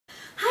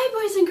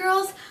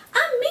girls,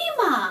 I'm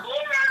Mima.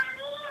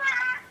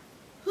 Mima.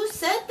 Who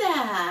said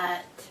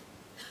that?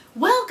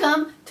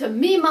 Welcome to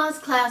Mima's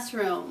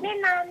classroom.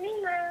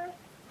 Mima.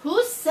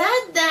 Who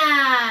said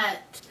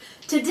that?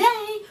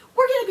 Today,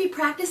 we're going to be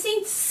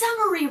practicing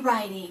summary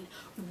writing.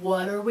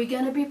 What are we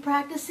going to be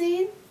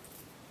practicing?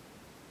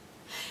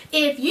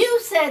 If you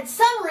said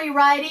summary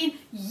writing,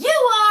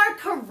 you are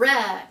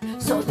correct.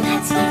 So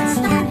let's get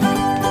started.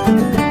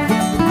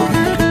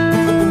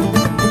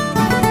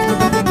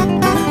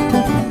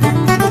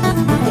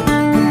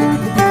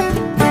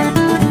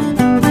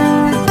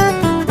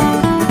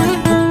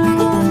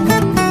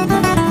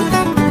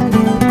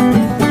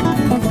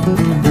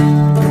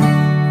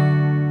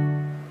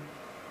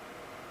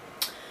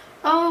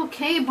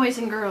 Okay, boys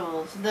and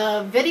girls,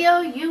 the video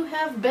you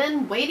have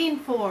been waiting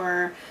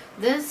for.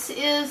 This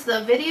is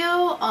the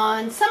video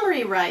on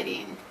summary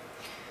writing.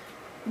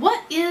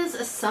 What is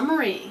a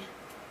summary?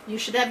 You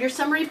should have your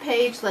summary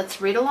page. Let's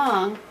read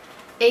along.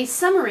 A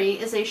summary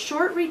is a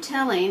short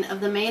retelling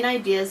of the main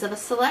ideas of a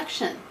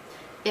selection.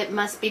 It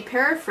must be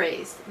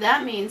paraphrased.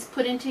 That means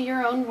put into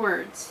your own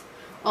words.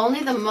 Only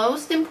the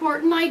most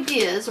important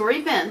ideas or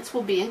events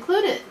will be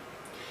included.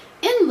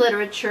 In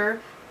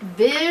literature,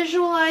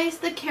 visualize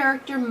the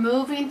character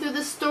moving through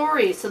the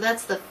story. So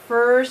that's the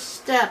first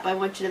step. I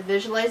want you to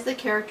visualize the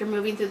character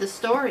moving through the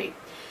story.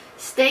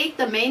 State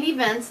the main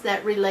events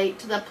that relate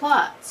to the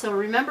plot. So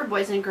remember,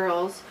 boys and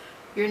girls,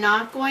 you're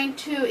not going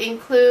to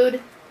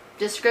include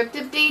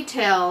descriptive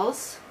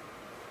details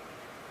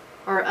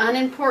or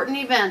unimportant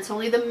events,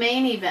 only the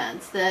main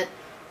events that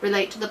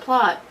relate to the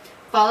plot.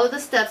 Follow the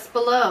steps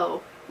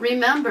below.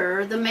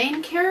 Remember, the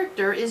main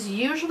character is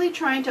usually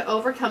trying to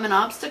overcome an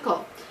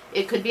obstacle.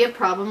 It could be a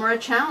problem or a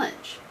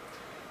challenge.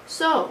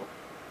 So,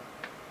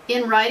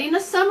 in writing a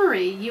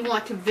summary, you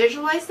want to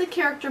visualize the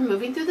character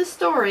moving through the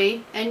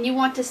story, and you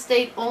want to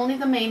state only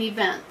the main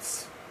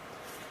events.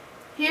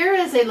 Here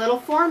is a little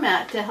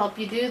format to help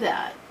you do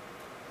that.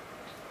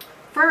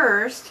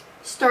 First,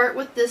 start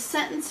with this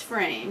sentence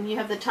frame. You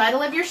have the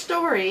title of your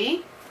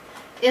story,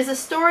 is a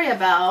story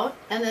about,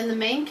 and then the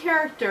main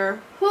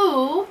character,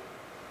 who,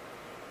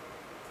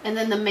 and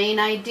then the main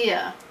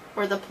idea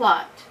or the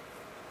plot.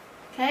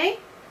 Okay?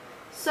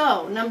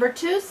 So, number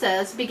 2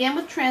 says, begin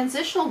with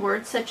transitional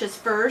words such as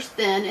first,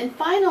 then, and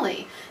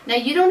finally. Now,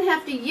 you don't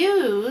have to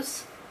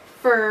use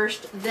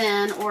first,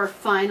 then, or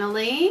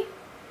finally,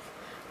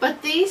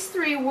 but these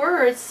 3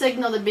 words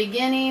signal the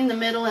beginning, the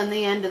middle, and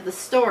the end of the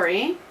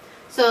story,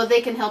 so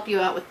they can help you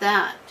out with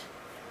that.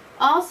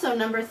 Also,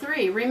 number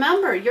 3,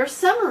 remember, your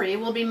summary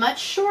will be much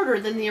shorter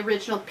than the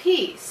original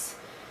piece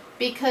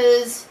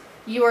because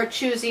you are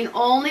choosing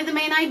only the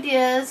main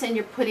ideas and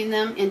you're putting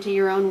them into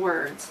your own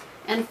words.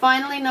 And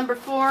finally, number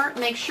 4,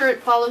 make sure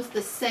it follows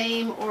the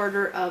same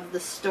order of the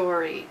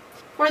story.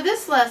 For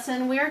this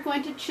lesson, we are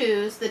going to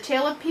choose The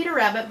Tale of Peter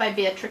Rabbit by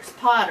Beatrix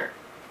Potter.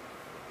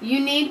 You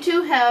need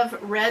to have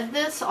read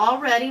this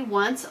already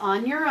once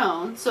on your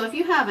own, so if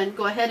you haven't,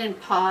 go ahead and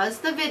pause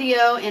the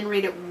video and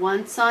read it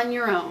once on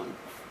your own.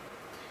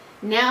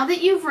 Now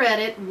that you've read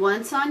it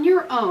once on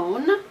your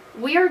own,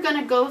 we are going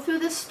to go through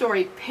this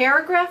story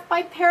paragraph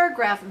by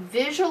paragraph,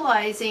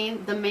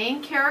 visualizing the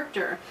main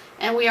character.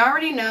 And we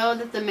already know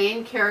that the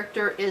main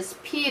character is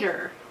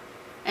Peter.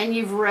 And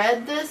you've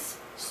read this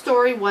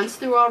story once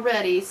through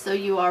already, so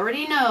you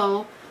already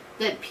know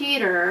that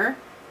Peter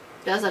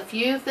does a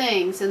few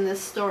things in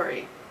this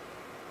story.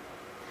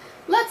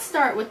 Let's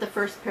start with the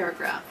first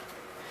paragraph.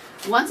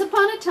 Once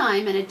upon a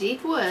time in a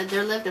deep wood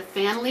there lived a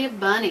family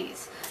of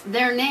bunnies.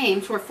 Their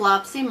names were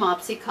Flopsy,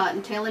 Mopsy,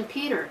 Cottontail, and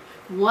Peter.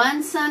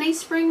 One sunny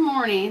spring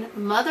morning,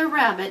 Mother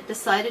Rabbit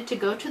decided to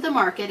go to the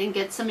market and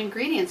get some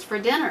ingredients for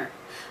dinner.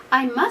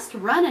 "I must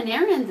run an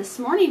errand this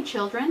morning,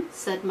 children,"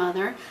 said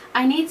Mother.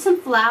 "I need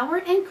some flour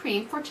and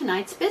cream for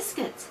tonight's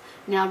biscuits.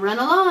 Now run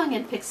along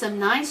and pick some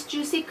nice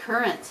juicy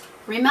currants.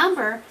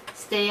 Remember,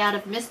 stay out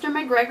of Mr.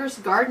 McGregor's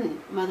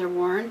garden," Mother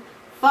warned.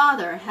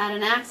 "Father had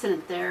an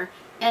accident there,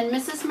 and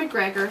Mrs.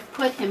 McGregor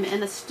put him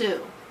in a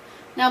stew."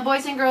 Now,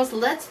 boys and girls,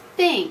 let's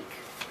think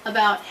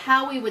about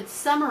how we would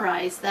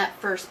summarize that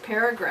first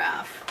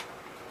paragraph.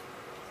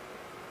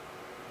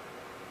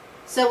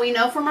 So we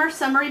know from our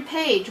summary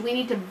page, we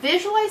need to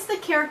visualize the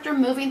character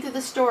moving through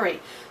the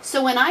story.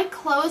 So when I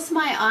close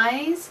my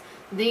eyes,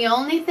 the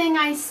only thing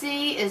I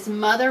see is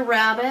Mother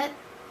Rabbit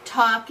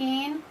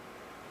talking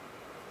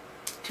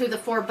to the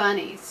 4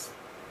 bunnies.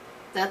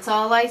 That's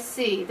all I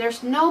see.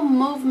 There's no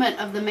movement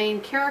of the main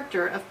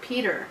character of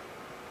Peter.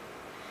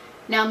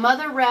 Now,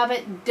 Mother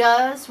Rabbit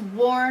does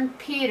warn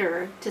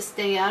Peter to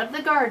stay out of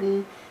the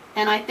garden,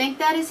 and I think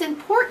that is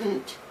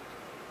important,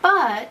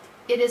 but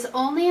it is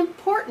only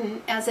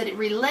important as it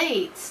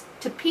relates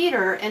to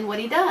Peter and what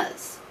he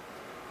does.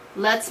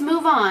 Let's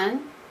move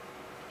on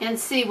and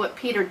see what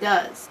Peter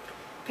does.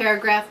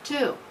 Paragraph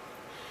 2.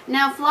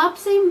 Now,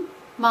 Flopsy,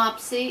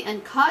 Mopsy,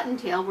 and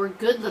Cottontail were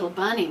good little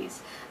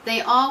bunnies.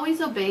 They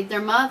always obeyed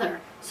their mother,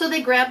 so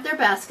they grabbed their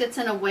baskets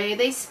and away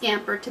they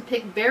scampered to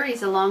pick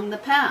berries along the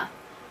path.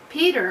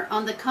 Peter,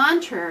 on the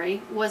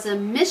contrary, was a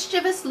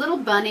mischievous little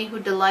bunny who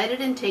delighted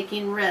in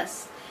taking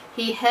risks.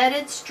 He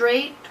headed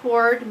straight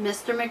toward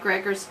Mr.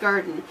 McGregor's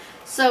garden.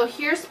 So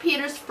here's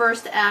Peter's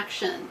first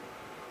action.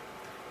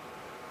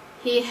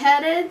 He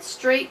headed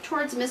straight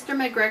towards Mr.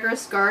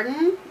 McGregor's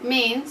garden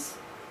means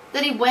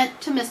that he went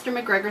to Mr.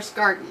 McGregor's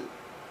garden.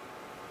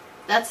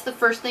 That's the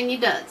first thing he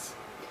does.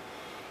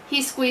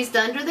 He squeezed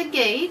under the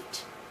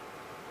gate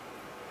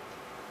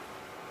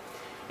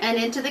and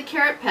into the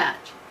carrot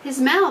patch. His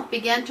mouth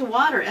began to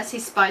water as he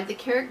spied the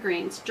carrot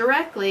greens.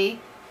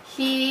 Directly,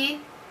 he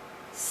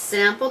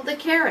sampled the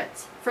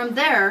carrots. From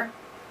there,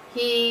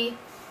 he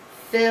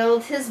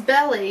filled his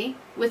belly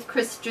with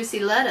crisp, juicy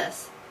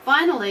lettuce.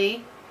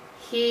 Finally,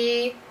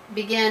 he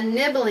began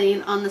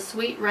nibbling on the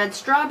sweet red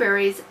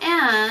strawberries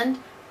and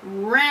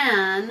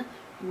ran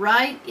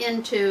right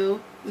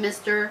into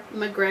Mr.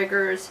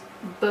 McGregor's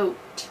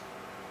boat.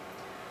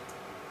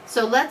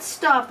 So let's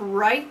stop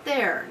right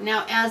there.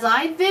 Now, as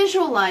I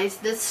visualize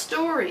this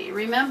story,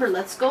 remember,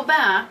 let's go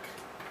back.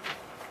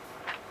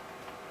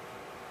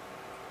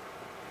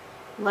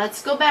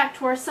 Let's go back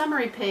to our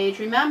summary page.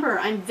 Remember,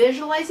 I'm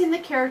visualizing the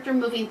character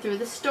moving through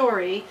the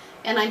story,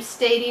 and I'm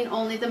stating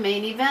only the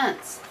main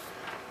events.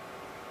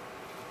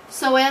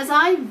 So as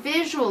I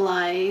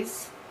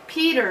visualize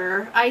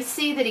Peter, I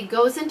see that he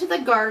goes into the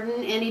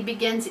garden and he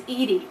begins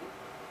eating.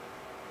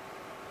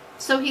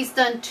 So he's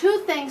done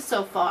two things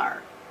so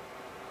far.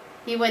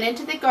 He went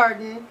into the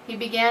garden, he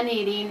began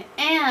eating,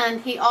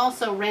 and he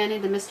also ran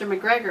into Mr.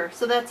 McGregor.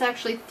 So that's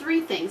actually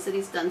three things that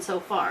he's done so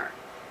far.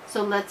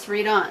 So let's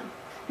read on.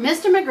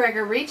 Mr.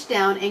 McGregor reached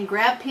down and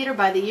grabbed Peter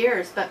by the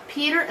ears, but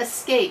Peter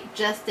escaped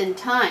just in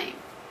time.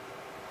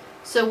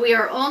 So we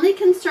are only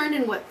concerned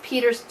in what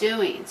Peter's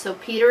doing. So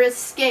Peter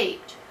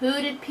escaped. Who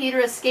did Peter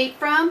escape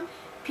from?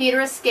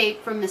 Peter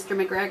escaped from Mr.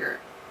 McGregor.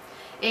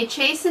 A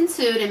chase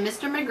ensued and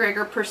Mr.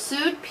 McGregor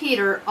pursued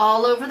Peter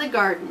all over the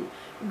garden.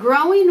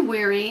 Growing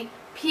weary,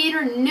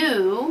 Peter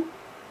knew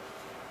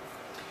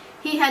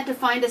he had to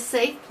find a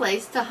safe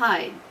place to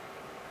hide.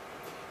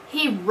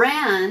 He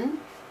ran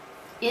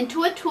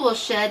into a tool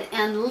shed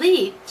and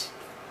leaped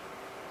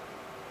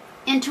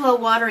into a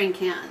watering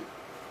can.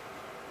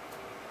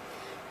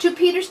 To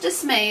Peter's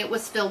dismay, it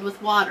was filled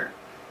with water.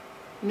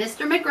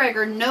 Mr.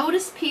 McGregor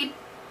noticed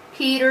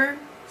Peter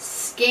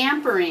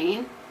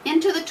scampering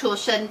into the tool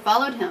shed and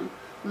followed him.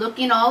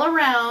 Looking all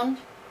around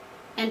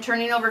and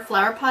turning over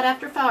flower pot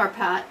after flower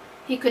pot,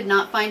 he could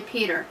not find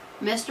Peter.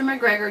 Mr.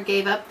 McGregor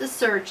gave up the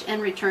search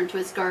and returned to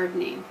his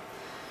gardening.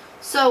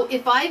 So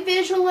if I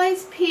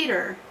visualize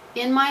Peter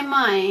in my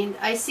mind,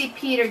 I see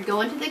Peter go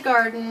into the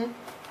garden,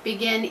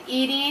 begin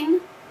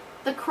eating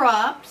the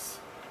crops.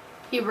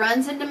 He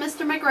runs into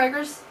Mr.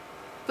 McGregor's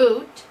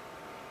boot.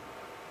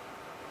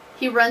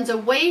 He runs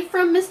away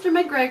from Mr.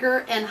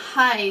 McGregor and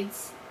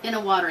hides in a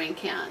watering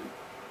can.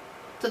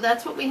 So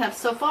that's what we have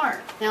so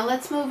far. Now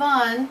let's move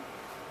on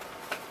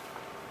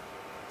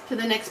to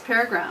the next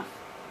paragraph.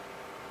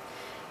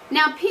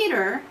 Now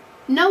Peter,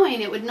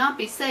 knowing it would not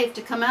be safe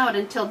to come out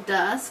until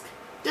dusk,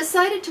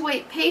 decided to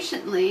wait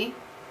patiently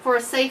for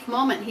a safe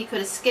moment he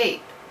could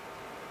escape.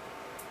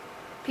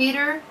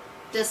 Peter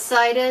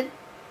decided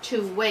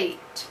to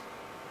wait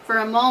for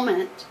a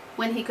moment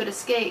when he could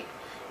escape.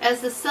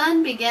 As the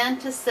sun began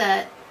to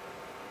set,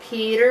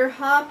 Peter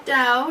hopped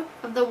out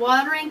of the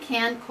watering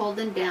can cold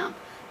and damp.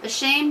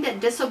 Ashamed at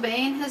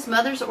disobeying his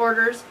mother's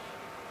orders,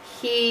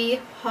 he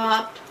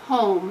hopped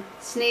home,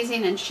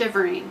 sneezing and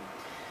shivering.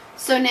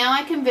 So now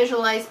I can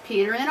visualize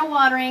Peter in a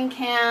watering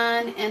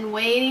can and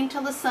waiting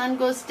till the sun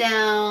goes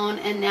down,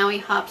 and now he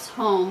hops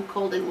home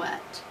cold and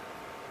wet.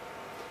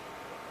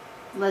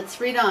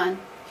 Let's read on.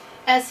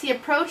 As he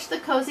approached the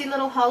cozy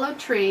little hollow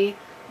tree,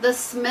 the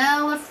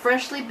smell of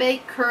freshly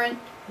baked currant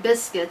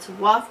biscuits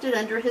wafted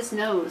under his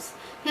nose.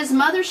 His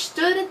mother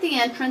stood at the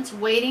entrance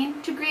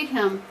waiting to greet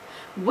him.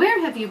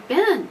 "Where have you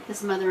been?"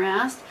 his mother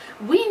asked.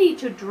 "We need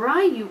to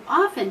dry you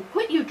off and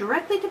put you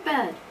directly to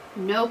bed.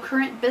 No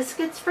currant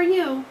biscuits for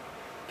you."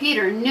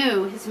 Peter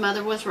knew his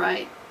mother was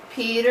right.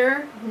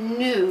 Peter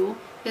knew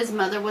his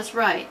mother was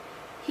right.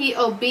 He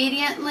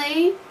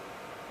obediently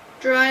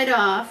dried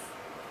off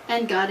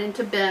and got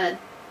into bed.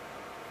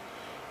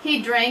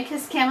 He drank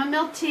his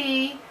chamomile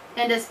tea,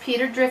 and as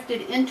Peter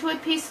drifted into a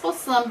peaceful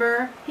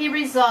slumber, he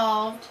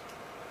resolved.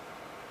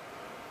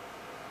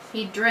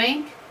 He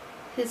drank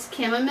his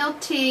chamomile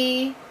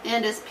tea,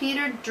 and as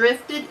Peter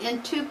drifted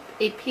into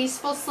a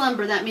peaceful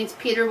slumber, that means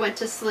Peter went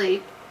to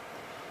sleep,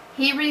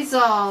 he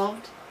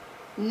resolved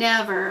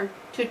never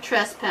to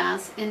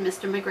trespass in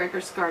Mr.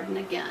 McGregor's garden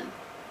again.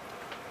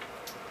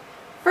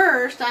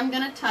 First, I'm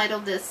going to title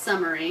this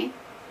summary,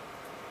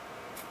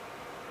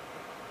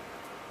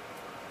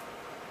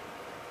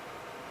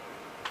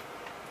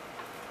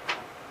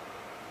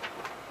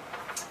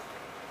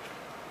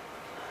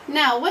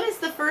 Now, what is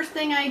the first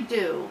thing I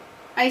do?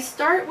 I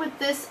start with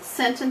this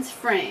sentence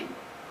frame.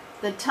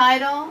 The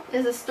title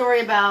is a story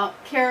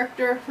about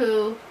character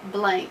who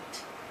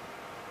blanked.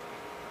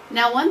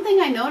 Now, one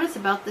thing I notice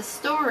about this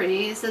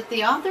story is that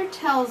the author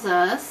tells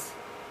us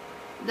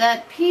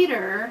that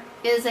Peter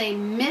is a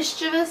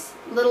mischievous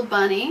little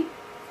bunny,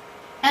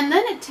 And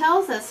then it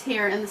tells us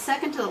here in the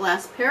second to the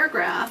last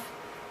paragraph,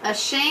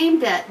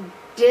 ashamed at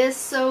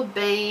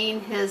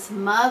disobeying his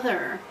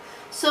mother.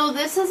 So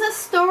this is a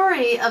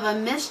story of a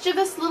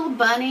mischievous little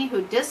bunny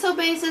who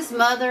disobeys his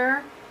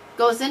mother,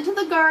 goes into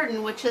the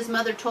garden, which his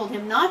mother told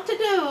him not to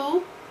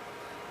do,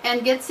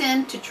 and gets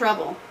into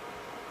trouble.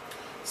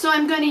 So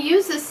I'm going to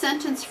use this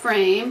sentence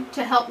frame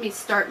to help me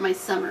start my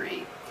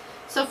summary.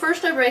 So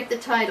first I write the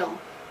title,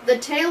 The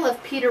Tale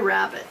of Peter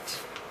Rabbit.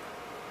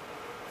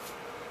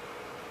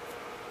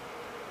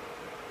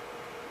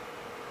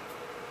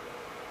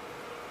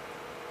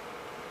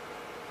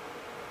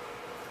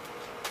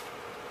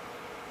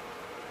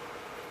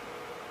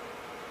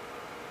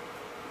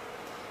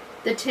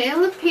 The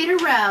Tale of Peter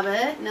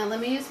Rabbit, now let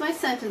me use my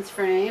sentence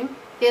frame,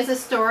 is a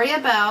story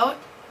about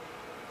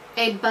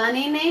a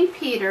bunny named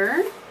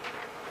Peter.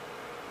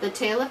 The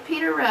Tale of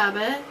Peter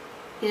Rabbit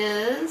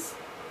is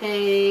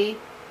a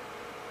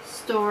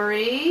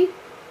story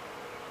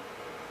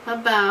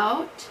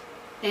about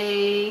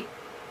a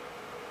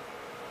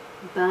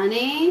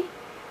bunny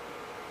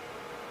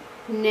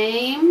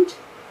named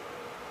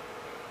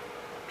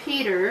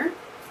Peter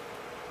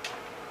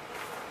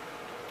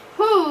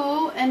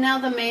who, and now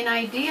the main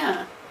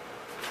idea.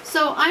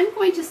 So I'm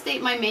going to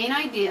state my main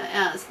idea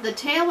as The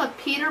Tale of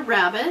Peter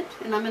Rabbit,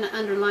 and I'm going to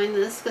underline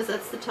this because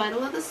that's the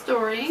title of the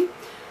story.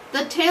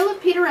 The Tale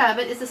of Peter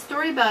Rabbit is a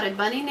story about a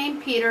bunny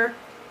named Peter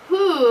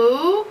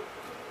who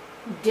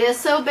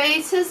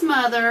disobeys his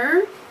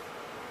mother,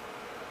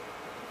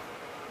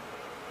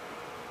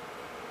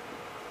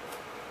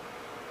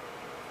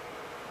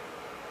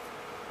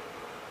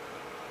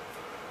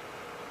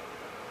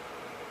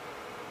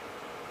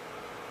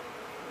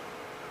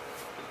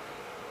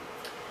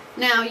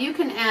 now you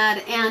can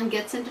add and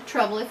gets into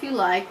trouble if you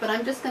like, but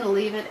I'm just going to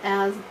leave it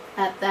as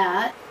at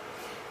that.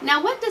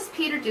 Now what does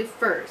Peter do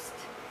first?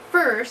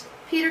 First,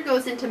 Peter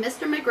goes into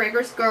Mr.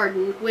 McGregor's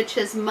garden, which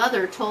his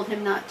mother told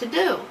him not to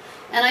do.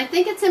 And I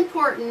think it's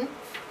important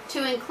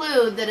to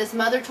include that his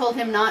mother told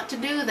him not to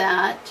do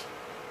that.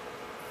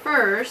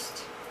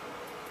 First,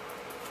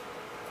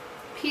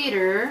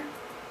 Peter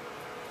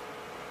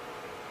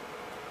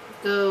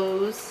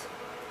goes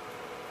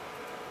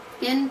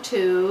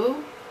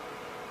into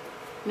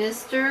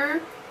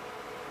Mr.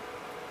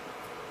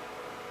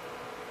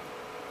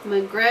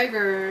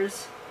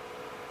 McGregor's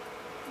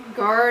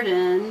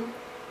garden,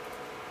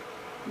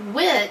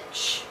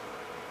 which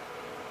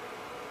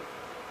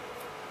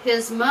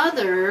his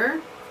mother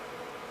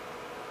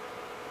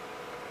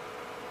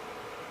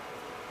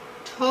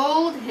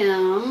told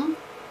him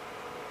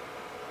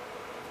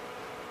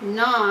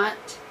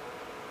not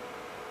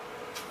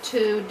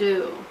to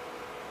do.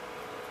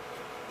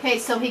 Okay,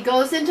 so he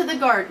goes into the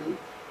garden.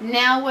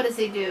 Now what does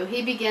he do?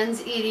 He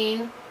begins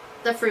eating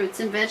the fruits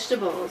and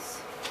vegetables.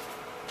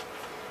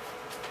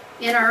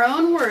 In our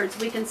own words,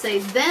 we can say,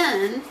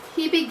 then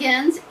he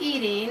begins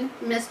eating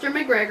Mr.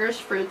 McGregor's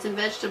fruits and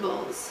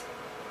vegetables.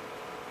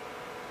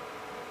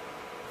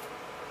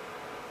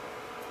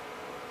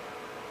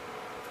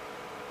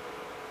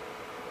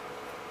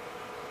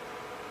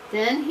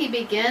 Then he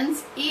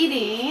begins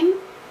eating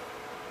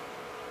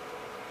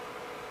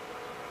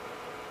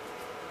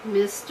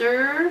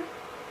Mr.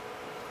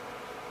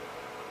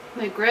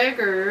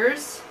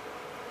 McGregor's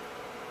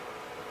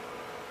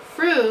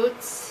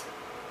fruits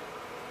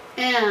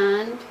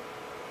and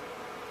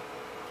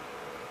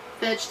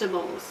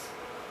vegetables.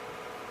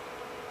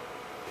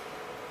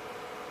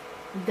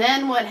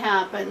 Then what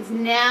happens?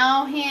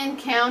 Now he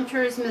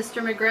encounters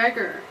Mr.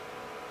 McGregor.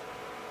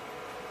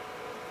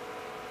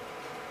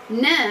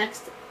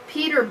 Next,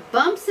 Peter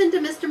bumps into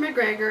Mr.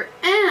 McGregor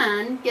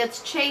and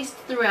gets chased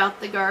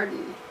throughout the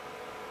garden.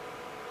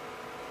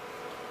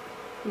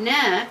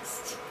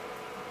 Next,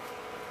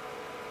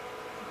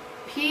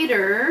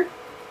 Peter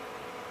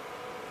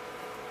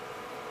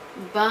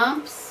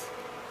bumps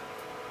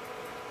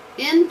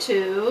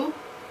into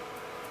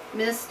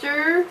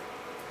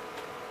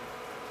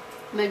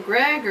Mr.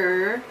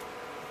 McGregor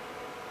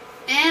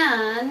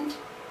and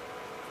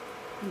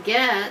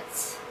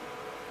gets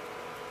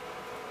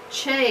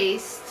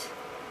chased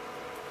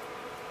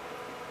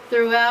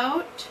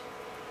throughout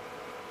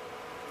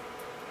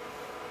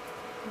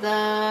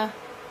the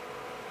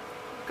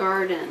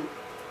garden.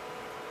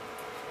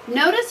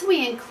 Notice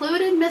we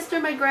included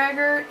Mr.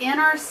 McGregor in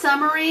our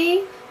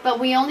summary, but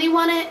we only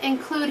want to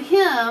include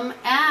him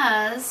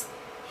as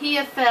he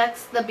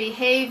affects the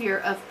behavior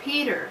of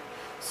Peter.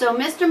 So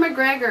Mr.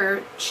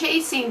 McGregor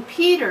chasing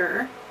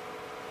Peter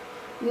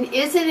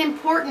is an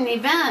important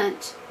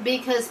event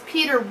because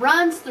Peter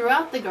runs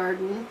throughout the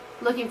garden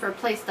looking for a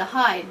place to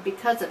hide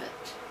because of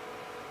it.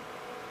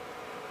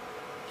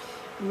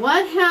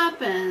 What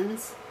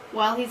happens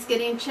while he's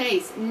getting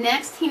chased?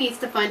 Next, he needs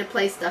to find a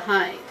place to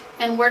hide.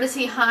 And where does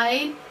he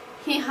hide?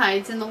 He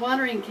hides in the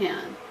watering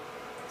can.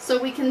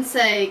 So we can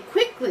say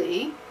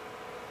quickly,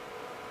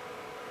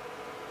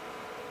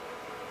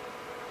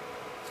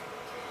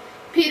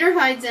 Peter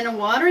hides in a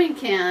watering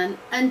can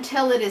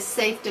until it is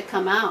safe to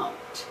come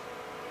out.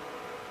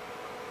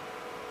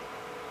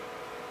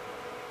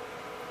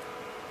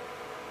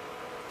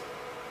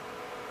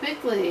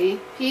 quickly,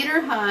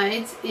 Peter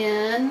hides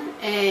in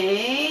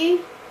a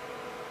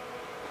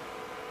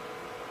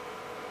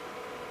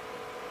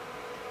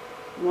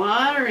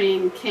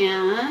watering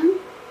can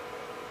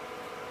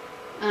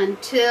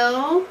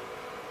until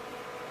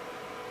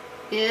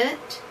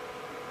it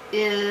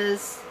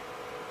is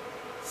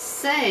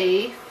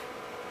safe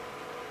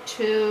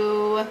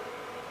to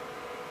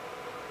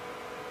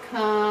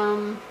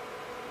come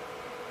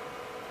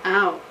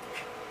out.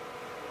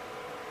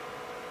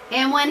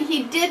 And when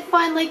he did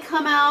finally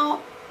come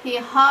out, he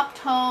hopped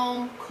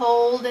home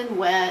cold and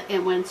wet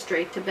and went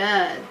straight to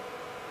bed.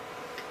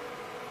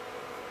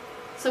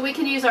 So we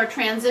can use our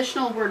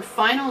transitional word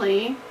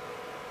finally.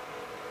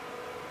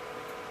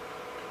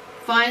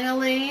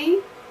 Finally,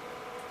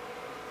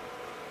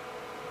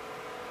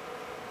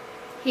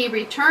 he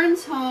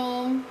returns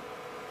home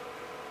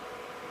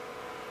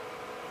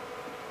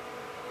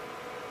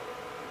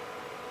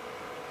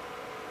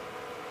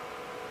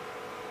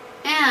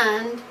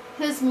and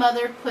his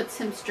mother puts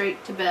him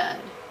straight to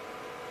bed.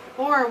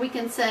 Or we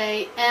can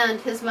say, and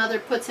his mother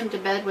puts him to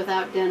bed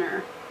without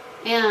dinner.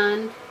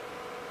 And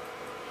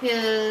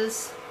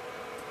his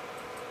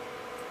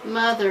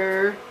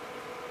mother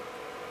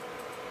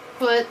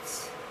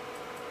puts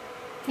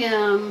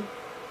him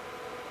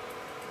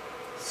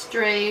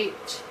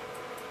straight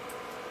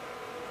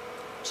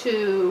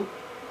to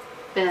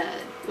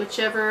bed,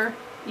 whichever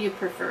you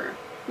prefer.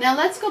 Now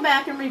let's go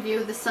back and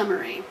review the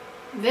summary.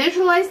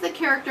 Visualize the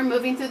character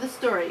moving through the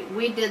story.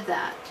 We did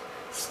that.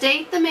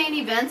 State the main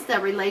events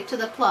that relate to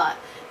the plot.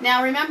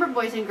 Now remember,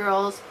 boys and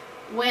girls,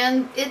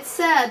 when it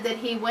said that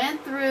he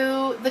went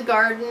through the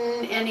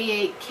garden and he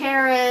ate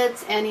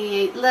carrots and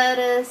he ate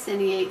lettuce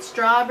and he ate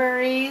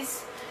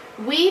strawberries,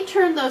 we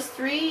turned those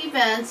three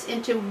events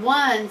into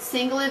one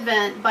single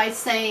event by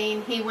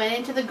saying he went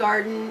into the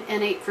garden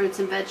and ate fruits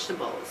and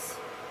vegetables.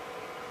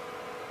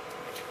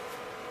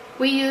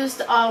 We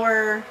used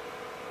our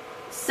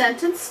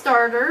sentence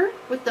starter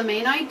with the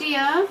main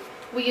idea.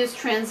 We used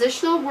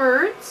transitional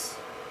words.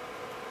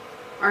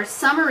 Our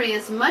summary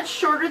is much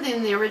shorter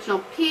than the original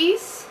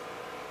piece,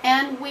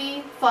 and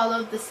we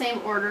followed the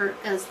same order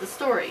as the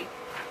story.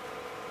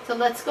 So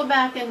let's go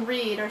back and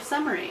read our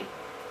summary.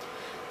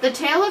 The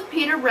Tale of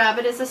Peter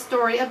Rabbit is a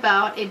story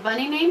about a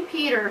bunny named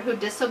Peter who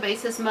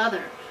disobeys his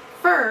mother.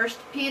 First,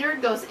 Peter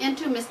goes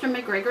into Mr.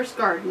 McGregor's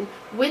garden,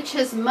 which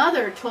his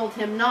mother told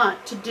him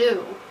not to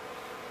do.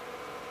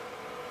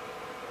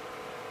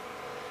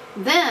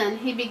 Then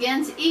he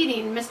begins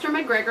eating Mr.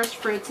 McGregor's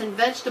fruits and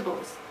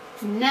vegetables.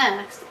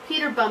 Next,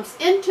 Peter bumps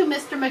into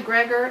Mr.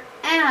 McGregor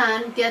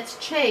and gets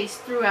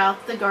chased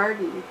throughout the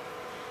garden.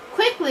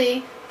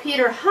 Quickly,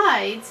 Peter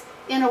hides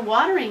in a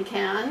watering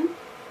can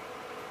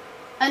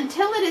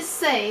until it is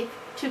safe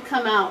to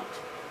come out.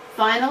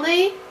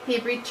 Finally, he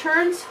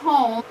returns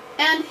home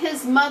and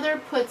his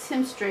mother puts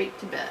him straight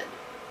to bed.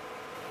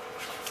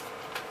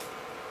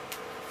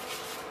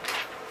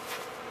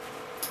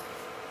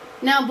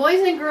 Now,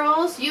 boys and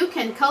girls, you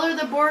can color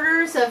the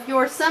borders of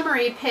your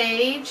summary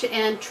page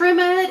and trim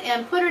it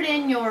and put it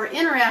in your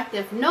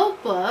interactive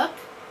notebook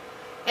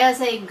as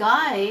a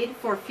guide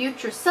for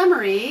future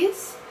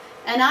summaries.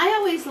 And I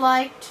always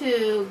like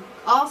to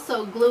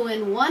also glue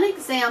in one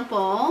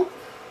example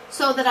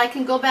so that I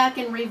can go back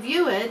and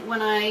review it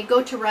when I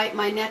go to write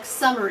my next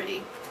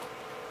summary.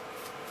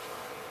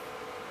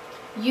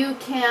 You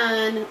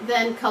can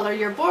then color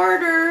your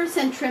borders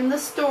and trim the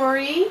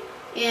story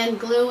and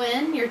glue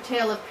in your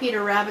Tale of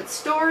Peter Rabbit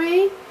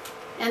story.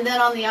 And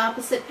then on the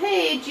opposite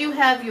page you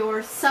have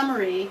your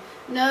summary.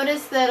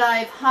 Notice that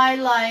I've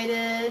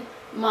highlighted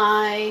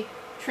my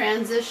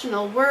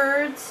transitional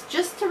words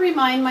just to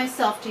remind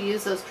myself to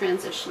use those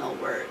transitional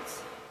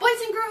words. Boys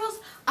and girls,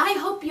 I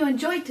hope you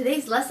enjoyed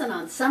today's lesson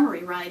on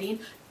summary writing.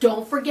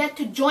 Don't forget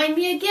to join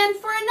me again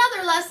for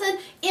another lesson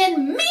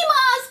in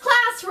Mima's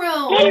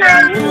classroom.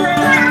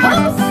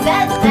 Mima.